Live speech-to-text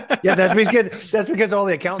Yeah, that's because all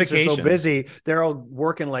the accountants are so Vacation. busy. They're all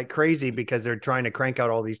working like crazy because they're trying to crank out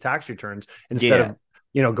all these tax returns instead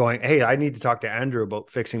Yeah. of going, hey, I need to talk to Andrew about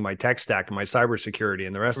fixing my tech stack and my cybersecurity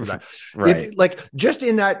and the rest of that. Right. Like just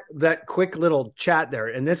in that quick little chat there,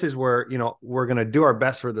 and this is where we're gonna do our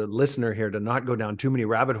best for the listener here to not go down too many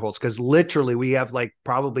rabbit holes because literally we have like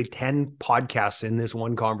probably 10 podcasts in this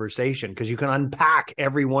one conversation because you can unpack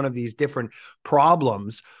every one of these different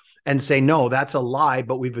problems and say, no, that's a lie,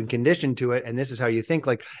 but we've been conditioned to it. And this is how you think.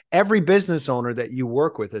 Like every business owner that you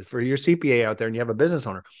work with, for your CPA out there and you have a business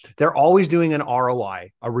owner, they're always doing an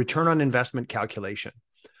ROI, a return on investment calculation,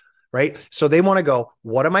 right? So they want to go,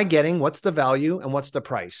 what am I getting? What's the value and what's the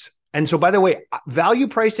price? And so, by the way, value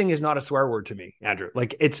pricing is not a swear word to me, Andrew.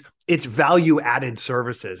 Like it's value added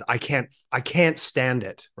services. I can't stand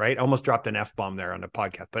it. Right? I almost dropped an F-bomb there on the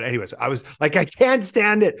podcast. But anyways, I was like, I can't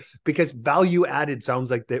stand it because value added sounds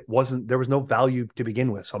like there was no value to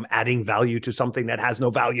begin with. So I'm adding value to something that has no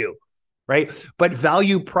value. Right. But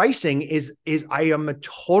value pricing is I am a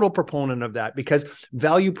total proponent of that because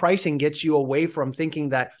value pricing gets you away from thinking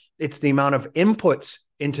that it's the amount of inputs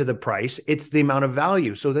into the price, it's the amount of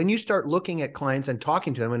value. So then you start looking at clients and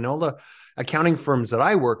talking to them, and all the accounting firms that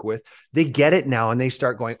I work with, they get it now and they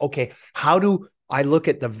start going, okay, how do I look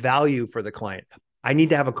at the value for the client? I need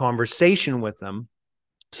to have a conversation with them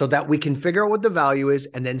so that we can figure out what the value is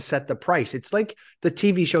and then set the price. It's like the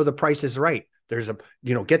TV show The Price is Right. There's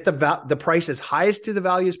get the price as high as to the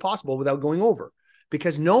value as possible without going over,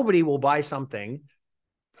 because nobody will buy something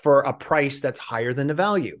for a price that's higher than the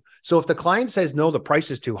value. So if the client says, no, the price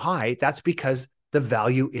is too high, that's because the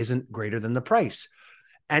value isn't greater than the price.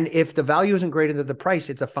 And if the value isn't greater than the price,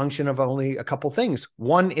 it's a function of only a couple things.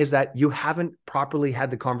 One is that you haven't properly had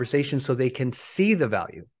the conversation so they can see the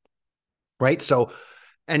value, right? So,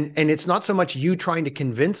 and it's not so much you trying to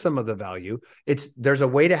convince them of the value. There's a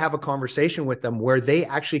way to have a conversation with them where they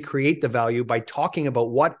actually create the value by talking about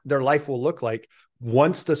what their life will look like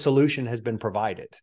once the solution has been provided.